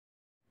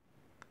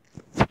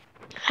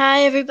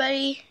Hi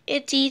everybody,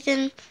 it's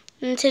Ethan,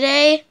 and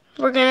today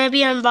we're going to be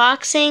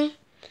unboxing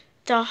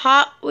the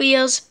Hot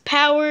Wheels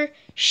Power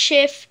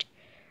Shift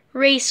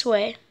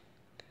Raceway.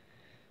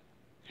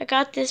 I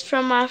got this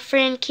from my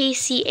friend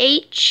Kacey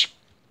H.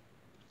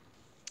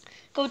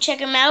 Go check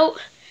him out.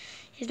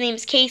 His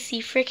name's Kacey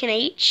frickin'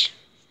 H.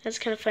 That's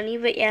kind of funny,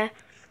 but yeah.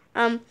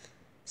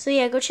 So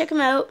yeah, go check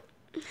him out.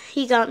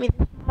 He got me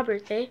this for my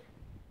birthday.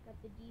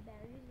 Got the D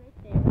batteries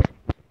right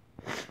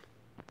there.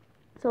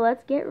 So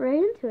let's get right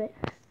into it.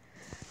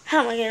 How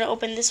am I going to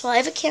open this while I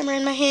have a camera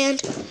in my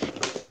hand?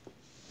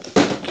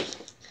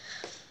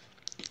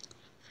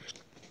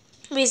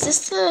 Wait, is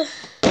this the...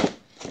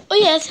 Oh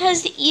yeah, it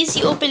has the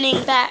easy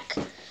opening back.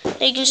 Now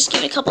you can just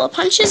give it a couple of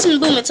punches and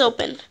boom, it's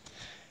open.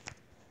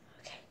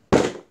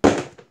 Okay.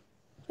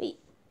 Wait.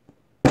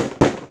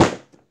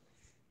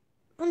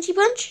 Punchy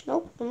punch?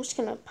 Nope, I'm just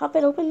going to pop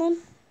it open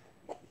then.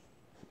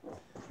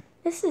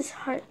 This is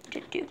hard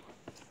to do.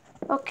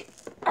 Okay.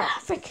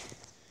 Frick.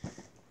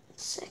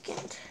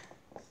 Second.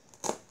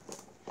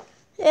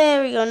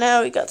 There we go.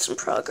 Now we got some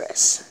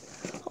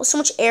progress. Oh, so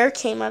much air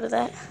came out of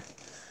that.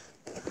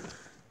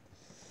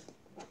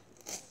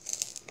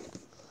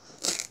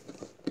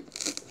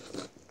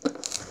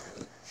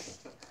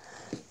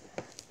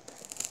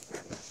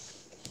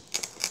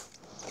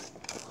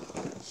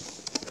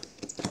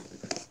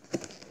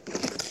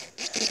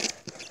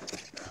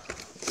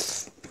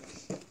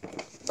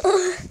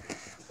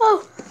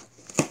 Oh.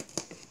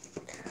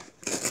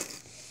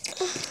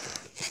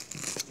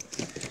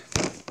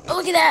 Oh,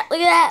 look at that, look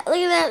at that, look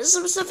at that. There's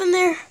some stuff in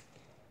there.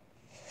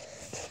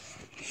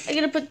 I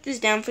gotta put this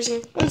down for a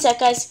second. One sec,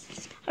 guys.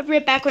 I'll be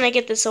right back when I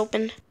get this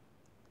open.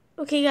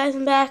 Okay, guys,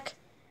 I'm back.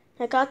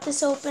 I got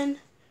this open.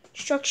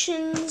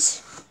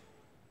 Instructions.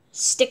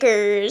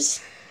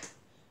 Stickers.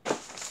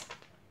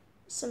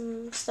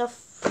 Some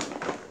stuff.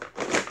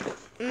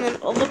 And then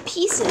all the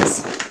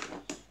pieces.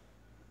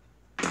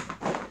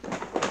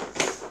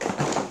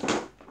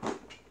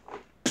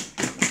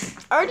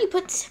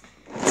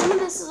 Some of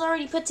this is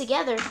already put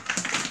together.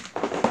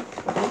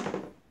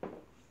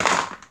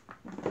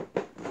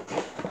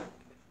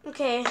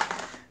 Okay.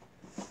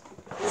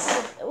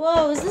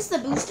 Whoa, is this the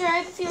booster? I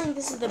have a feeling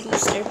this is the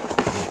booster.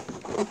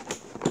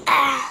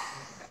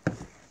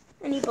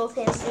 I need both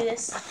hands to do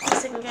this. One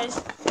second,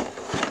 guys.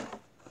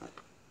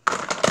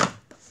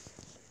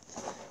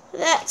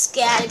 That's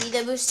gotta be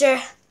the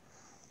booster.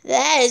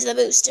 That is the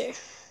booster.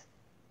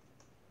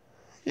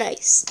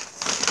 Nice.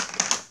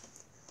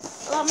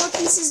 A lot more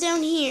pieces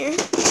down here.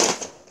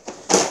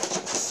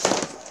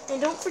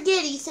 And don't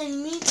forget, Ethan,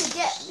 you need to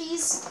get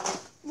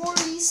more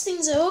of these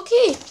things.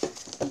 Okay,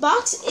 the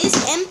box is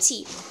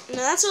empty.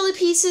 Now that's all the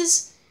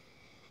pieces.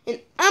 And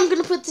I'm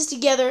going to put this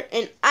together,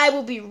 and I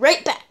will be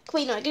right back.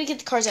 Wait, no, I got to get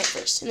the cars out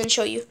first, and then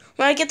show you.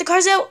 When I get the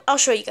cars out, I'll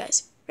show you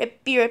guys.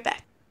 Be right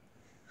back.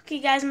 Okay,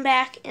 guys, I'm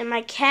back, and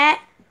my cat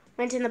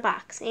went in the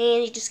box,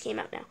 and he just came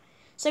out now.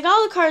 So I got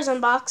all the cars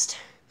unboxed.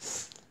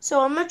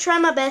 So I'm going to try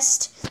my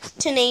best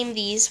to name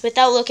these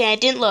without looking. I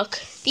didn't look.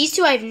 These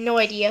two I have no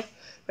idea.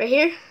 Right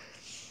here.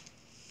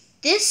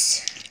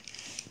 This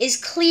is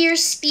Clear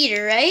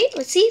Speeder, right?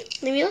 Let's see.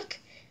 Let me look.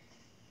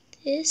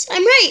 This.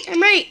 I'm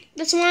right.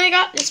 That's the one I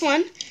got. This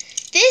one.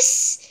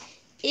 This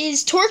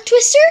is Torque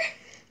Twister.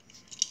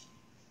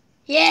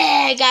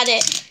 Yeah, I got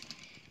it.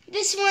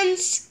 This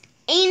one's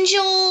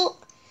Angel.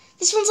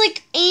 This one's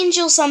like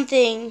Angel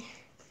something.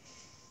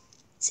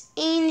 It's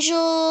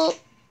Angel.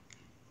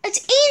 It's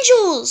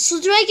Angels. So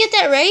do I get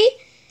that right?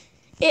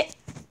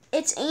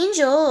 It's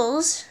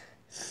Angels.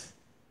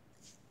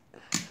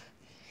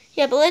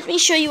 Yeah, but let me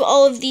show you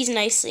all of these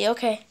nicely.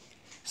 Okay.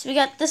 So we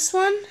got this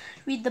one.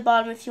 Read the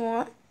bottom if you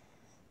want.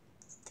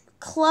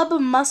 Club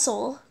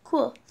Muscle.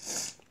 Cool.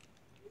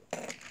 I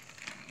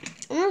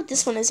don't know what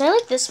this one is. I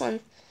like this one.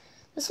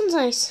 This one's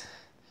nice.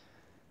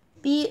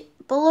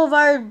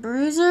 Boulevard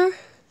Bruiser.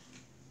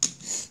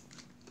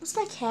 What's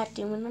my cat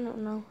doing? I don't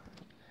know.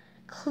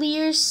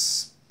 Clear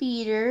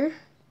Speeder.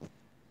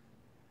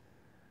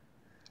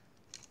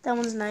 That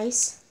one's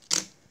nice.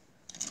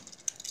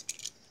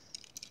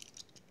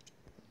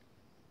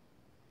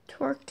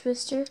 Torque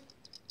Twister.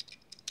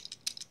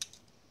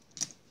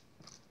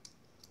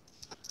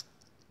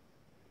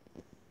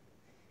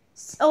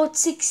 Oh,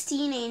 it's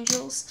 16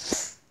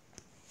 Angels.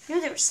 I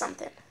knew there was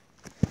something.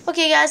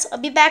 Okay, guys, I'll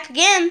be back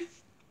again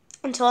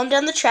until I'm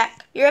done the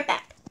track. Be right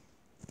back.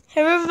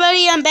 Hey,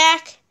 everybody, I'm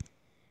back,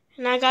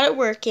 and I got it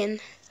working.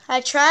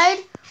 I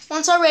tried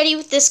once already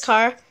with this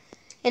car,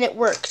 and it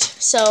worked.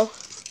 So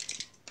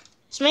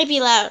this might be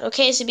loud.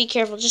 Okay, so be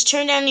careful. Just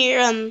turn down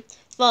your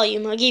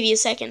volume. I'll give you a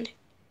second.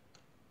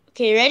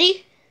 Okay,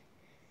 ready?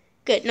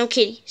 Good. No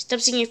kitty. Stop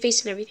seeing your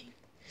face and everything.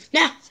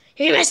 Now,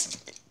 you're gonna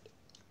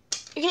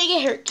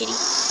get hurt, kitty.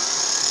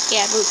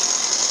 Yeah, move.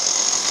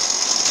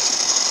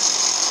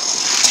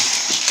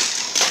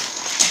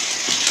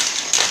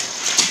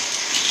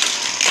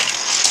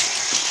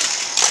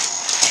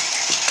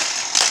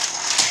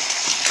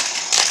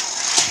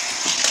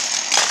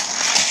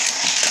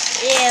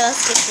 Yeah,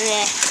 let's get to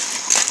that.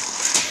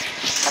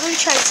 I'm gonna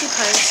try 2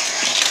 cars.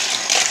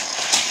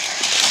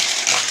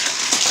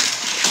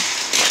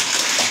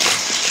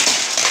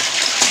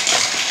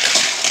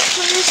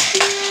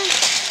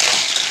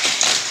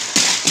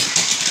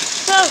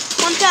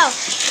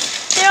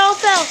 They all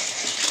fell.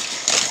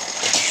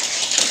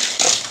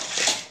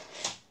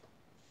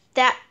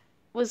 That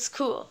was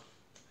cool.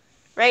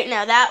 Right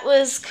now, that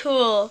was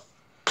cool.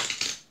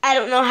 I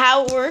don't know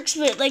how it works,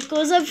 but it like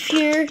goes up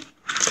here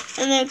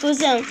and then it goes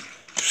down.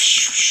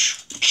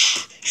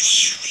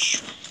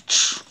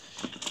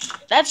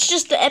 That's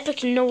just the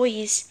epic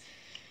noise.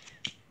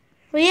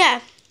 But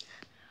yeah,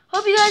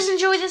 hope you guys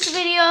enjoyed this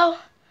video.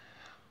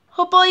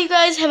 Hope all you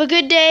guys have a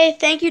good day.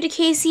 Thank you to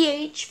Kacey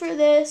H for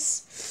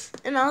this.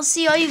 And I'll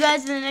see all you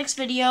guys in the next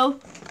video.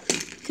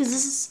 Because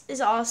this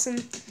is awesome.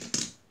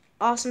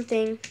 Awesome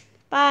thing.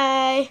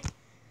 Bye.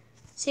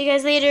 See you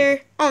guys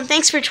later. Oh, and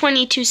thanks for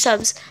 22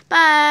 subs.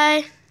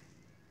 Bye.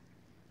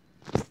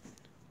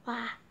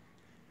 Wow.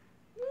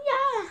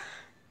 Yeah.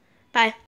 Bye.